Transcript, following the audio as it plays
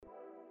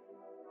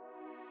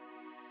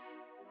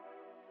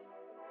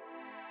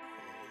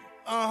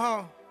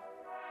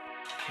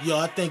Yo,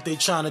 I think they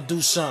trying to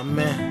do something,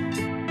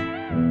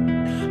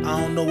 man. I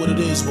don't know what it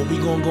is, but we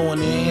gonna go in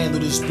there and handle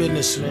this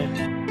business,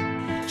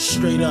 man.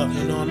 Straight up,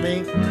 you know what I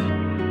mean?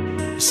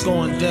 It's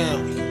going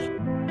down.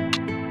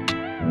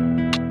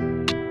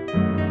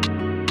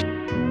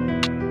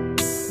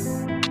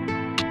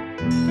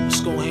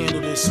 Let's go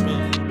handle this,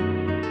 man.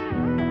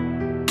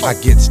 I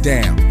gets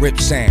down, rip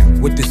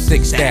sound, with the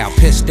sick style,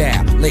 pissed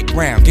out, lick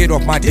round, get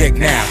off my dick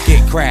now,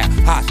 get crowd,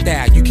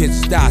 hostile, you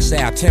kids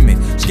style, timid,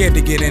 scared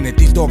to get in it,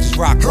 these dogs is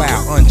rock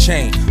wild,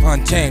 unchained,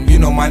 untamed, you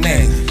know my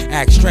name,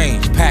 act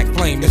strange, pack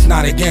flame, it's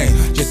not a game,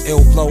 just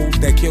ill flows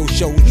that kill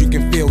shows, you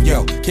can feel,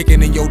 yo,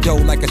 kicking in your dough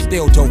like a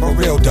steel toe, for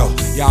real though,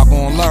 y'all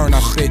gon' learn, I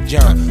spit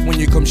germ, when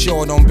you come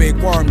short on big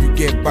worm, you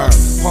get burned,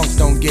 punks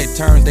don't get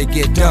turns, they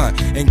get done,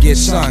 and get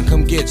sun,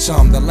 come get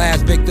some, the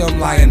last victim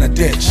lie in a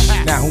ditch,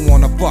 now who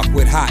wanna fuck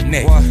with hot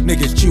neck?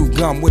 Niggas chew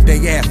gum with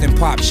they ass and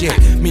pop shit.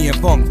 Me and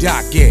Funk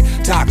Doc get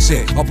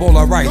toxic. A bowl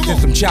of rice and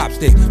some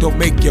chopstick. Don't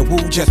make your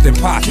woo just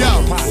impossible.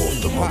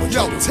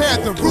 Yo, tear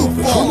the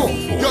roof off.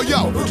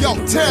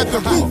 Yo, tear the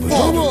roof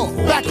off.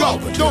 Back up,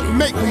 don't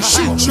make me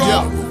shoot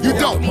y'all. You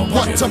don't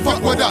want to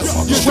fuck with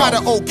us. You try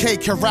to OK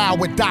corral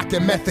with Doc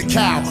and Method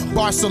Cow.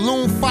 Bar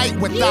saloon fight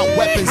without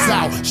weapons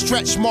out.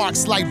 Stretch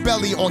marks like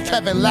belly on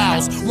Kevin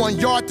Lyles. 1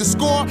 yard to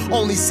score,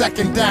 only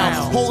second down.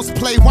 Hoes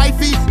play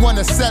wifey,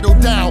 wanna settle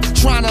down.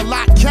 Tryna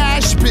lock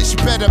cash, bitch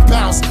better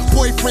bounce.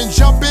 Boyfriend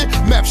jumping,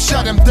 meth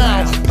shut him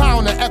down.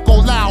 Pound and echo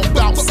loud,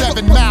 about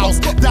 7 miles.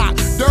 Doc,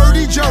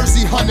 dirty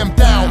Jersey, hunt him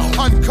down.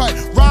 Uncut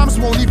rhymes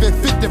won't even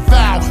fit the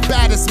vow.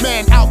 Baddest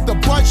man out the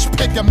bunch,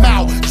 pick him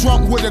out.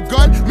 Drunk with a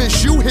gun,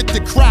 miss you, hit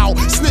the crowd.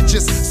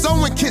 Snitches,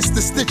 someone kiss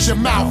to stitch your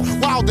mouth.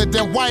 Wilder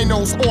than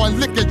winos on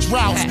liquor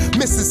droughts.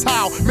 Mrs.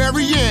 Howe,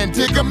 Marianne,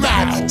 dig him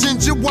out.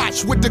 Ginger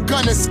watch with the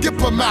gun and skip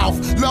her mouth.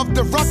 Love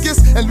the ruckus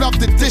and love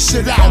to dish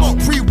it out.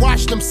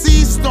 Pre-wash them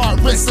seeds, start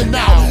rinsing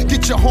out.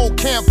 Get your whole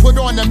camp put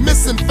on a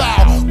missing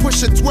foul.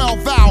 Push a 12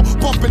 valve,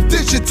 bumping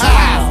digital.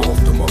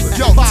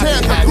 Yo,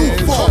 tear the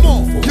roof off.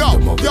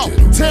 Yo,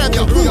 tear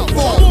the roof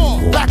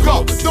off. Back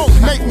up,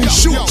 don't make me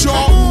shoot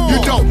y'all.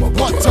 You don't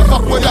want to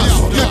fuck with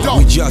us. You don't.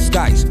 We just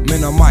ice,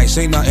 minimize,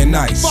 ain't nothing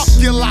nice.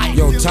 Fuck your life.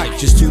 Yo, type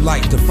just too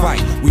light to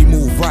fight. We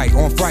move right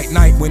on fright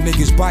night when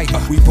niggas bite.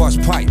 We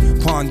bust pipe,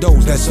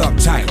 pondos that's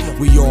uptight.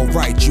 We all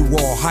right, you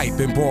all hype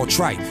and ball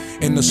trite.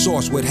 In the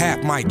sauce with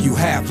half mic, you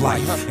half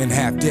life and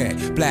half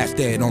dead. Blast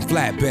dead on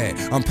flatbed.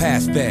 I'm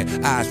past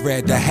fed, eyes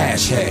red, the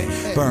hash head.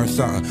 Burn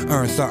something,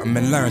 earn something,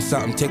 and learn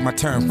something. Take my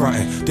turn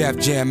frontin'. Def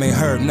Jam ain't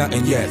heard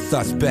nothing yet.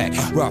 Suspect,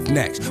 rough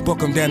necks.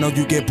 Book 'em down or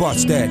you get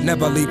busted.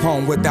 Never leave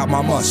home without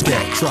my musket.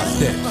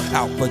 Trust it.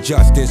 Out for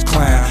justice,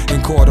 clown.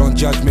 In court on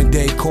Judgment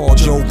Day, call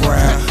Joe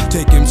Brown.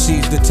 Take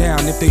MCs to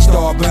town if they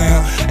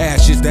starbound.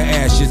 Ashes to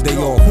ashes, they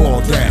all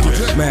fall down.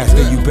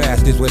 Master you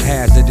bastards with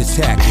hazardous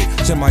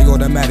tactics.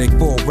 Semi-automatic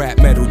full rap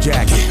metal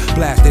jacket.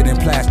 Blasted and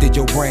plastered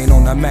your brain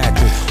on a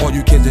mattress. All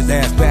you kids is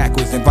ass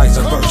backwards and vice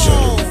versa.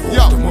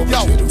 Yo,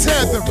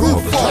 tear the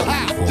roof off.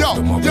 Yo,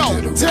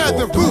 tear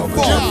the roof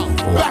off.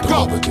 Back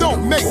up,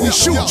 don't make me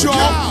shoot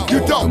y'all.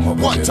 You don't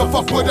want to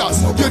fuck with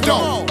us. You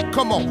don't.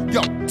 Come on,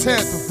 yo, tear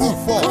the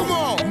roof off. Come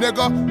on,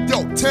 nigga.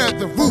 Yo, tear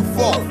the roof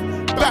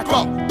off. Back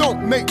up,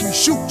 don't make me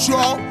shoot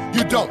y'all.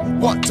 You don't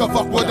want to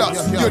fuck with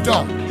us. You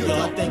don't.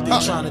 Yo, I think they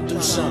trying to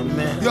do something,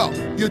 man. Yo,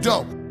 you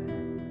don't.